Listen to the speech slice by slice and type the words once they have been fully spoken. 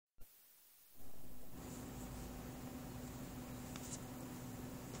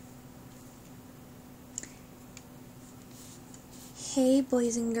Okay,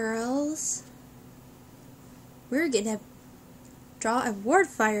 boys and girls. We're gonna draw a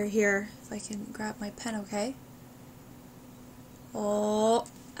Wardfire here. If I can grab my pen, okay? Oh,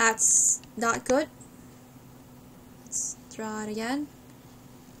 that's not good. Let's draw it again.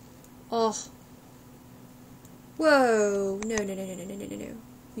 Oh. Whoa. No.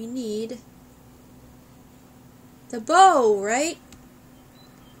 We need the bow, right?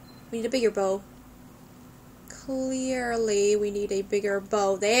 We need a bigger bow. Clearly, we need a bigger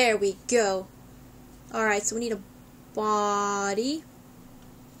bow. There we go. Alright, so we need a body.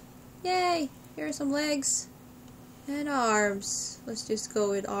 Yay! Here are some legs. And arms. Let's just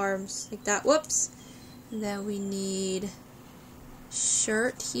go with arms. Like that. Whoops! And then we need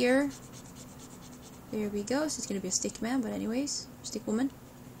shirt here. There we go. So it's going to be a stick man, but anyways. Stick woman.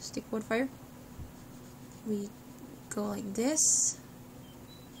 Stick Wardfire. We go like this.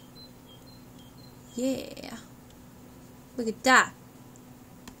 Yeah. Look at that.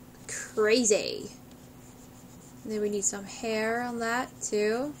 Crazy. And then we need some hair on that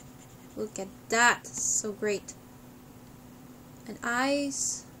too. Look at that. So great. And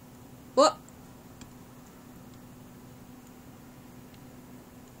eyes. Whoop.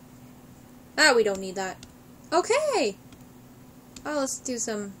 Ah, we don't need that. Okay. Oh, let's do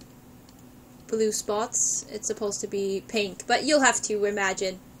some blue spots. It's supposed to be pink, but you'll have to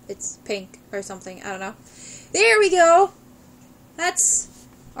imagine it's pink or something. I don't know. There we go. That's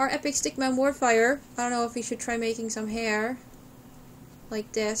our epic stickman Wardfire. I don't know if we should try making some hair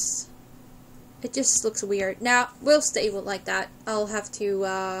like this. It just looks weird. Now, we'll stay with like that. I'll have to,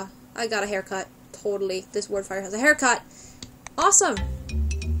 I got a haircut. Totally. This Wardfire has a haircut. Awesome.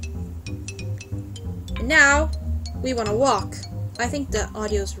 And now, we want to walk. I think the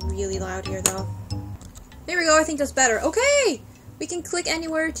audio's really loud here, though. There we go. I think that's better. Okay! We can click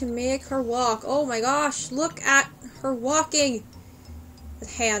anywhere to make her walk. Oh my gosh, look at her walking. The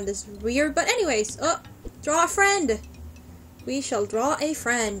hand is weird, but anyways. Oh, draw a friend. We shall draw a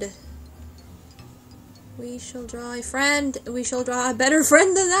friend. We shall draw a friend. We shall draw a better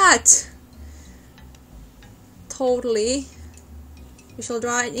friend than that. Totally. We shall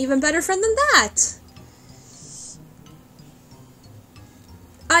draw an even better friend than that.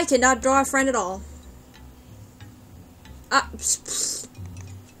 I cannot draw a friend at all.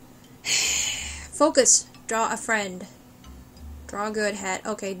 Focus. Draw a friend. Draw a good head.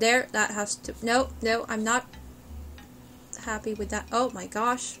 Okay, there. That has to... No, I'm not happy with that. Oh my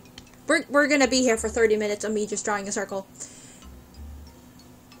gosh. We're gonna be here for 30 minutes of me just drawing a circle.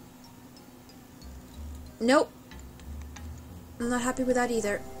 Nope. I'm not happy with that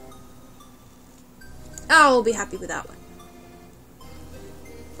either. I'll be happy with that one.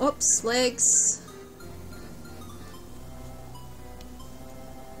 Oops, legs.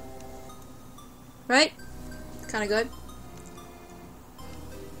 Right? Kinda good.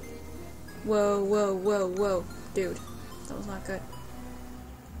 Whoa. Dude, that was not good.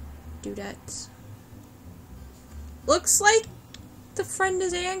 Do that. Looks like the friend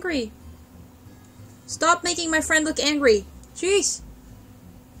is angry. Stop making my friend look angry. Jeez.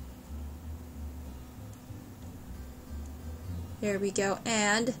 There we go.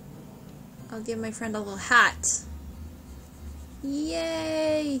 And I'll give my friend a little hat.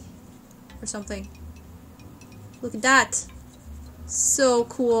 Yay! Or something. Look at that. So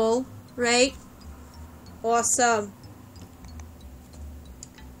cool, right? Awesome.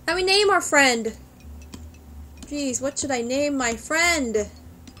 And we name our friend. Jeez, what should I name my friend?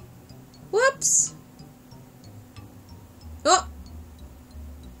 Whoops. Oh!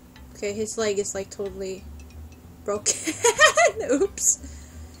 Okay, his leg is like totally broken. Oops.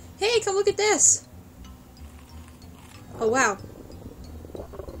 Hey, come look at this. Oh, wow.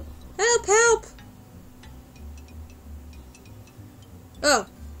 Help, help!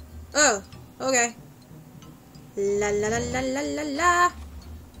 Oh, okay. La la la la la la la.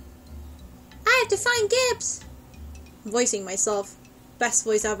 I have to find Gibbs! I'm voicing myself. Best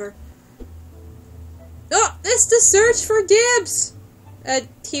voice ever. Oh, it's the search for Gibbs!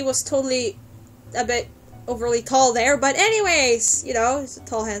 He was totally a bit overly tall there, but anyways, you know, he's a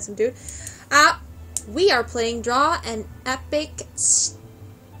tall, handsome dude. We are playing Draw a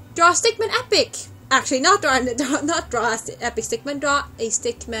Stickman Epic. Actually, not draw a epic stickman, draw a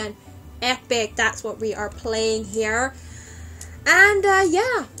stickman epic. That's what we are playing here. And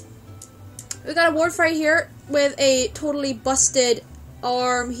yeah, we got a Wardfire here with a totally busted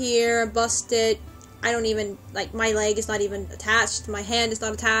arm here, busted. I don't even, like, my leg is not even attached. My hand is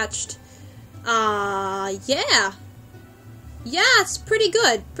not attached. Yeah. Yeah, it's pretty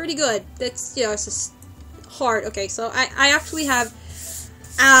good. Pretty good. It's, you know, it's just hard. Okay, so I actually have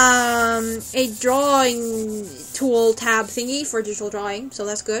a drawing tool tab thingy for digital drawing, so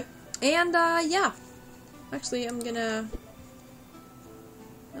that's good. And, yeah. Actually, I'm gonna...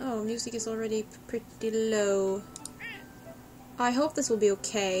 Oh, music is already pretty low. I hope this will be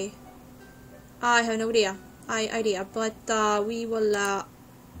okay. I have no idea. But, we will,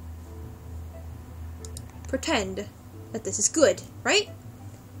 pretend that this is good, right?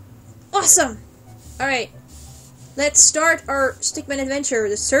 Awesome! Alright. Let's start our Stickman adventure,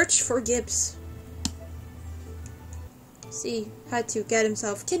 the search for Gibbs. See, had to get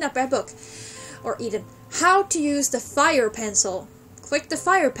himself kidnapped by a book. Or eaten. How to use the fire pencil. Click the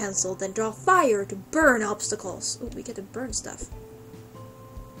fire pencil, then draw fire to burn obstacles. Oh, we get to burn stuff.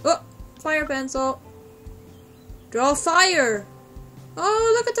 Oh, fire pencil. Draw fire.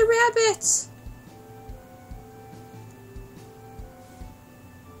 Oh, look at the rabbits.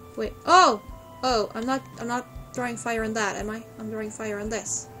 Wait. Oh, I'm not drawing fire on that, am I? I'm drawing fire on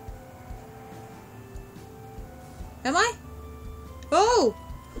this. Am I? Oh!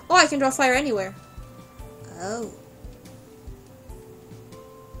 Oh, I can draw fire anywhere. Oh.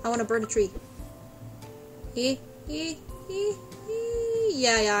 I want to burn a tree. Yeah,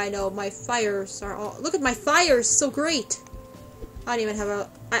 I know. My fires are all... Look at my fires! So great! I don't even have a...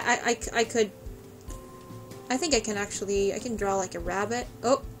 I could... I think I can actually... I can draw like a rabbit.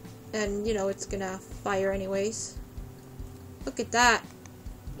 Oh! And, you know, it's gonna fire anyways. Look at that.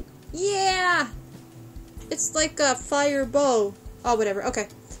 Yeah! It's like a fire bow. Oh, whatever. Okay.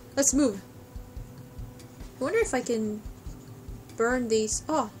 Let's move. I wonder if I can burn these.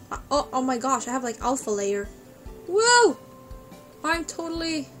 Oh my gosh. I have like alpha layer. Whoa! I'm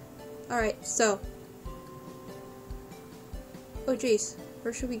totally... Alright, so. Oh, jeez.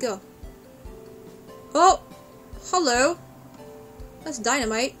 Where should we go? Oh! Hello! That's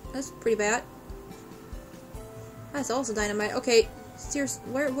dynamite. That's pretty bad. That's also dynamite. Okay, seriously,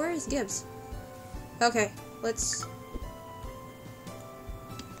 where is Gibbs? Okay, let's...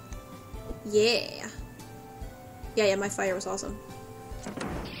 Yeah. Yeah, my fire was awesome.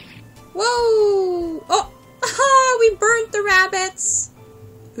 Whoa! Oh! Aha! We burnt the rabbits!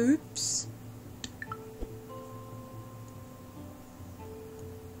 Oops.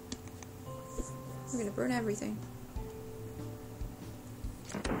 We're gonna burn everything.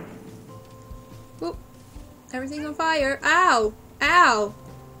 Whoop. Everything's on fire. Ow! Ow!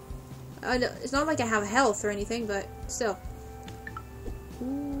 It's not like I have health or anything, but still.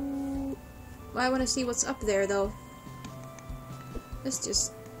 Ooh. I want to see what's up there, though. It's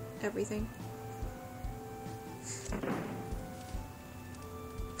just everything.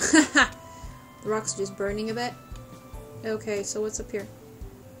 The rock's just burning a bit. Okay, so what's up here?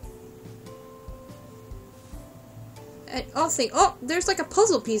 Oh, there's like a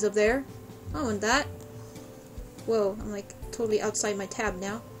puzzle piece up there. I want that. Whoa, I'm like totally outside my tab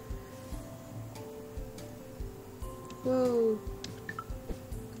now. Whoa.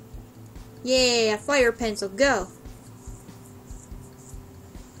 Yeah, fire pencil, go.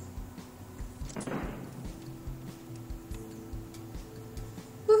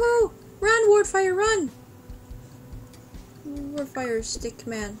 Woohoo! Run, Wardfire, run!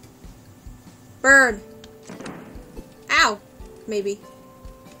 Wardfire-stickman. Burn! Ow! Maybe.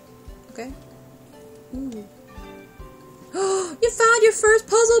 Okay. Ooh. You found your first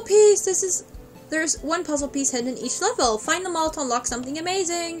puzzle piece! There's one puzzle piece hidden in each level. Find them all to unlock something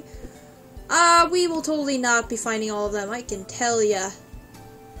amazing. We will totally not be finding all of them, I can tell ya.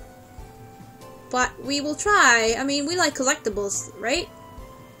 But we will try. I mean, we like collectibles, right?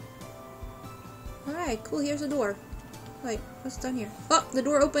 Alright, cool, here's the door. Wait, what's down here? Oh, the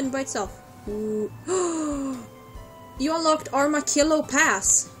door opened by itself. Ooh. You unlocked Armadillo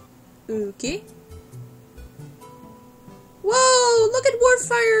Pass. Okay. Whoa! Look at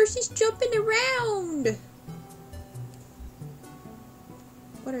Wardfire! She's jumping around!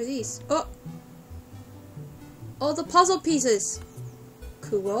 What are these? Oh! All the puzzle pieces!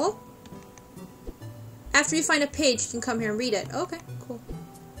 Cool. After you find a page, you can come here and read it. Okay, cool.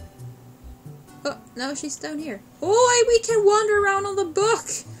 Oh, now she's down here. Oh, we can wander around on the book!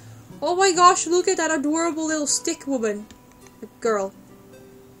 Oh my gosh, look at that adorable little stick woman. Girl.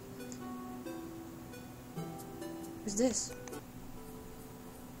 What's this?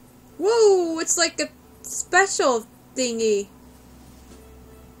 Whoa, it's like a special thingy.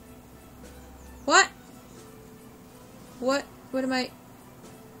 What? What? What am I?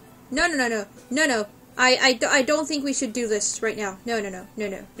 No. I don't think we should do this right now. No.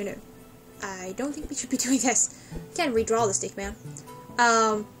 I don't think we should be doing this. Can't redraw the stick, man.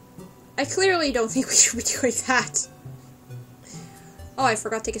 I clearly don't think we should be doing that. Oh, I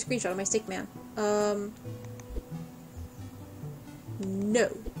forgot to take a screenshot of my stick, man. No.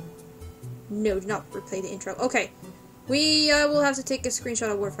 No, do not replay the intro. Okay. We will have to take a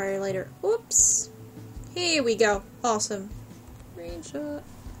screenshot of Wardfire later. Oops. Here we go. Awesome. Screenshot.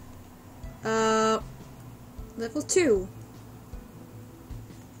 Level 2.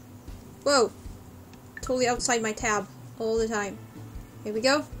 Whoa. Totally outside my tab all the time. Here we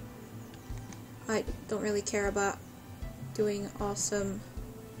go. I don't really care about doing awesome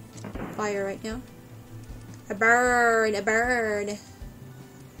fire right now. A bird, a bird. Am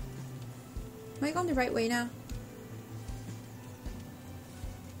I going the right way now?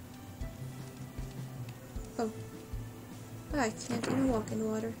 Oh. I can't even walk in the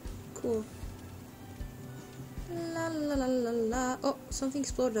water. Cool. La la la la la. Oh, something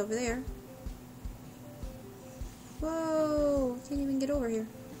exploded over there. Whoa, can't even get over here.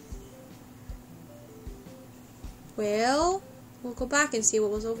 Well, we'll go back and see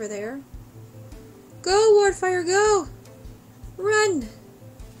what was over there. Go, Wardfire, go! Run!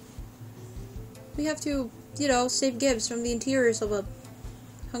 We have to, you know, save Gibbs from the interiors of a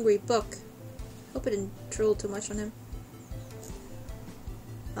hungry book. Hope it didn't drool too much on him.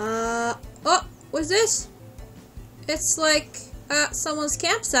 Oh, what's this? It's like, someone's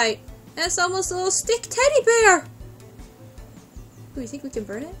campsite. And it's almost a little stick teddy bear! Ooh, you think we can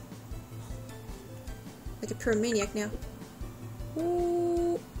burn it? Like a pure maniac now.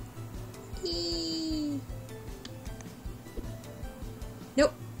 Ooh. Eee.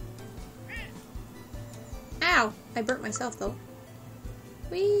 Nope. Ow! I burnt myself though.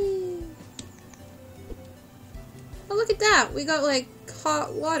 Whee! Oh, look at that! We got like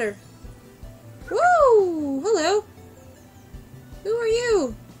hot water. Woo! Hello! Who are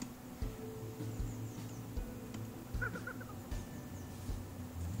you?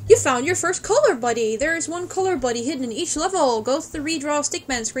 You found your first color buddy! There is one color buddy hidden in each level. Go to the redraw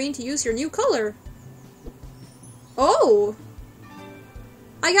stickman screen to use your new color. Oh!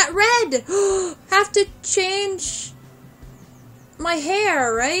 I got red! Have to change my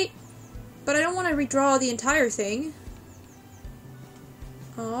hair, right? But I don't want to redraw the entire thing.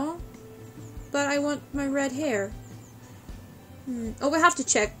 Oh. But I want my red hair. Oh, we'll have to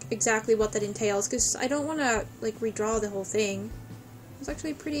check exactly what that entails, because I don't want to, like, redraw the whole thing. I was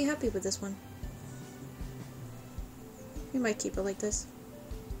actually pretty happy with this one. We might keep it like this.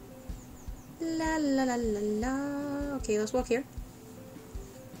 La la la la la. Okay, let's walk here.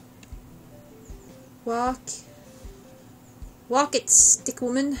 Walk. Walk it,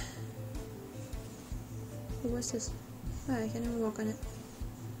 stickwoman. Oh, what's this? Oh, I can't even walk on it.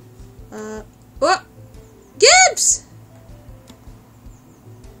 Oh! Gibbs!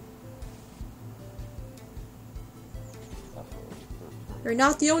 You're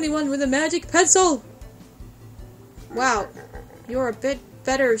not the only one with a magic pencil! Wow. You're a bit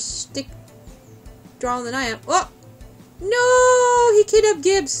better stick drawn than I am. Oh! No! He kidnapped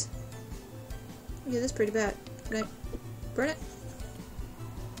Gibbs! Yeah, that's pretty bad. Can I burn it?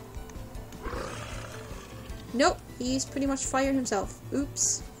 Nope. He's pretty much fired himself.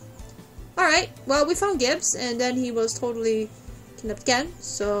 Oops. Alright. Well, we found Gibbs, and then he was totally kidnapped again.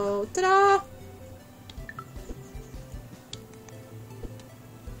 So, ta-da!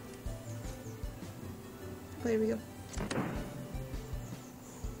 Oh, here we go.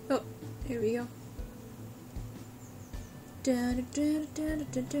 Oh, here we go. Da, da, da, da,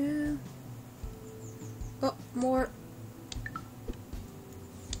 da, da. Oh, more.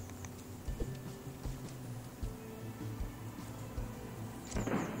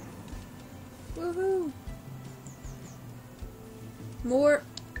 Woohoo! More.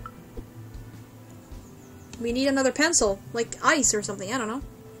 We need another pencil, like ice or something, I don't know.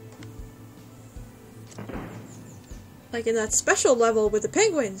 Like in that special level with the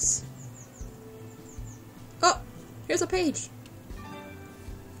penguins. Oh, here's a page.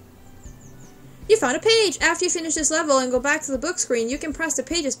 You found a page! After you finish this level and go back to the book screen, you can press the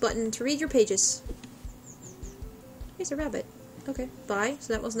pages button to read your pages. Here's a rabbit. Okay, bye.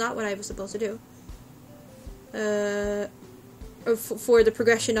 So that was not what I was supposed to do. For the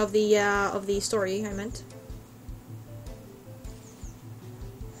progression of the story, I meant.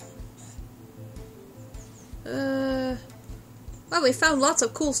 Well, we found lots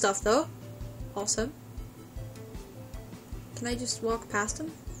of cool stuff, though. Awesome. Can I just walk past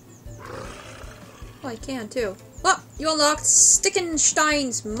them? Oh, I can, too. Oh, you unlocked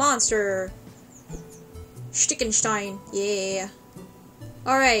Stickenstein's monster. Stickenstein, yeah.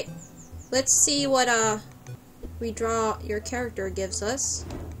 Alright, let's see what, redraw your character gives us.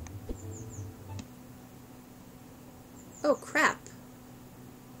 Oh, crap.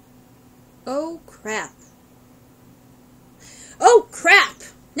 Oh, crap. Oh, crap!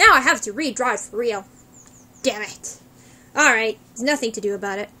 Now I have to redraw it for real. Damn it. Alright, there's nothing to do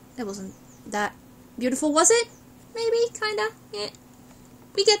about it. It wasn't that beautiful, was it? Maybe, kinda. Yeah.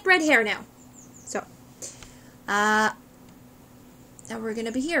 We get red hair now. So, now we're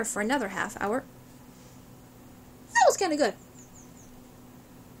gonna be here for another half hour. That was kinda good.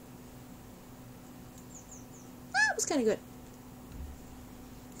 That was kinda good.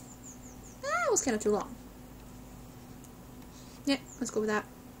 That was kinda too long. Yeah, let's go with that.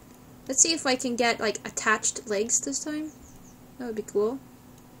 Let's see if I can get, like, attached legs this time. That would be cool.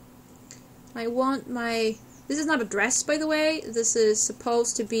 I want my... This is not a dress, by the way. This is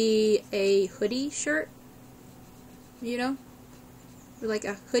supposed to be a hoodie shirt. You know? Or like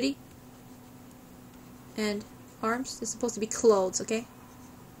a hoodie. And arms. It's supposed to be clothes, okay?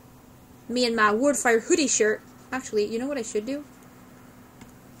 Me and my Wardfire hoodie shirt. Actually, you know what I should do?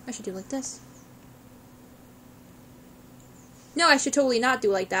 I should do like this. No, I should totally not do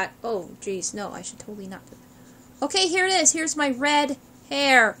like that. Oh, jeez, no, I should totally not do that. Okay, here it is. Here's my red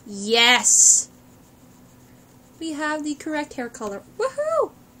hair. Yes! We have the correct hair color.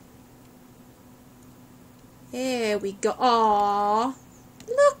 Woohoo! There we go. Aww.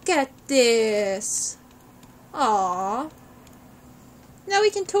 Look at this. Aww. Now we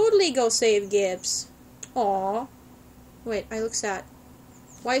can totally go save Gibbs. Aww. Wait, I look sad.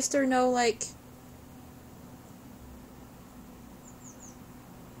 Why is there no, like...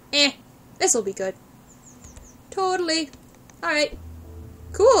 This'll be good. Totally. Alright.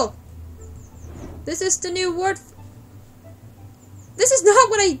 Cool. This is the new word. This is not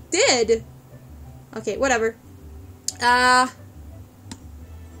what I did. Okay, whatever.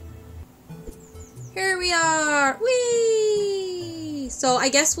 Here we are. Whee! So I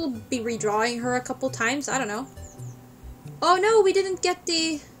guess we'll be redrawing her a couple times. I don't know. Oh no, we didn't get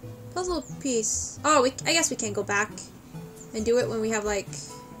the puzzle piece. Oh, I guess we can go back and do it when we have, like,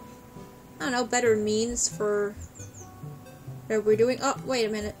 I don't know, better means for what we're doing. Oh, wait a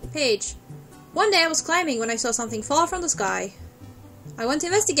minute. Page. One day I was climbing when I saw something fall from the sky. I went to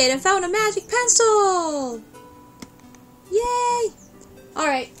investigate and found a magic pencil! Yay!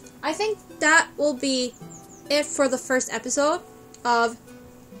 Alright, I think that will be it for the first episode of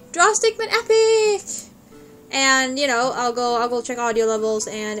Gibs-stickman Epic! And, you know, I'll go check audio levels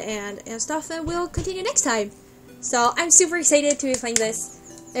and stuff, and we'll continue next time. So, I'm super excited to be playing this.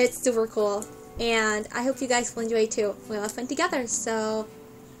 It's super cool. And I hope you guys will enjoy it too. We'll have fun together, so...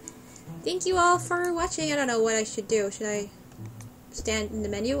 Thank you all for watching. I don't know what I should do. Should I stand in the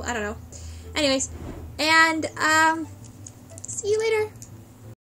menu? I don't know. Anyways, and, see you later.